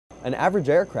An average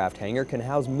aircraft hangar can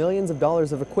house millions of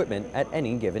dollars of equipment at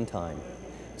any given time.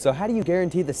 So how do you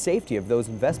guarantee the safety of those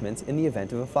investments in the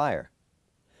event of a fire?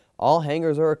 All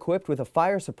hangars are equipped with a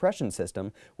fire suppression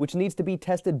system, which needs to be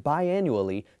tested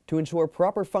biannually to ensure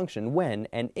proper function when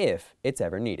and if it's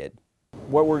ever needed.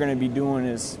 What we're going to be doing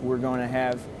is we're going to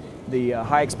have the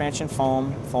high expansion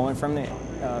foam flowing from the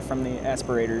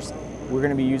aspirators. We're going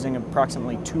to be using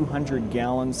approximately 200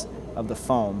 gallons of the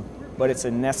foam, but it's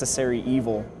a necessary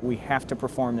evil. We have to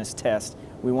perform this test.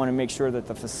 We want to make sure that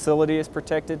the facility is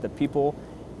protected, the people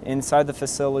inside the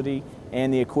facility,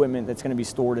 and the equipment that's going to be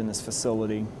stored in this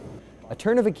facility. A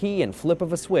turn of a key and flip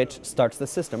of a switch starts the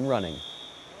system running.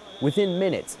 Within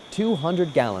minutes,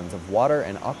 200 gallons of water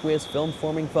and aqueous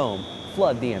film-forming foam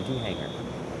flood the empty hangar.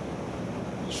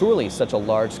 Surely such a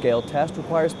large-scale test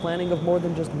requires planning of more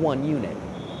than just one unit.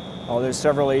 Oh, there's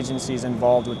several agencies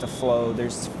involved with the flow.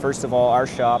 There's, first of all, our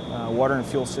shop, Water and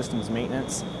Fuel Systems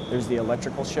Maintenance. There's the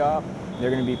electrical shop.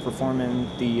 They're going to be performing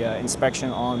the inspection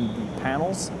on the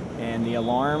panels and the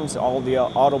alarms, all the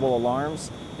audible alarms.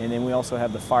 And then we also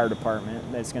have the fire department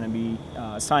that's going to be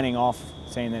signing off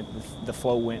saying that the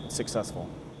flow went successful.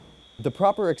 The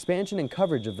proper expansion and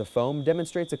coverage of the foam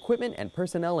demonstrates equipment and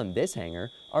personnel in this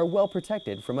hangar are well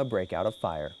protected from a breakout of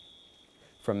fire.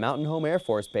 From Mountain Home Air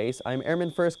Force Base, I'm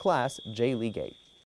Airman First Class J. Lee Gates.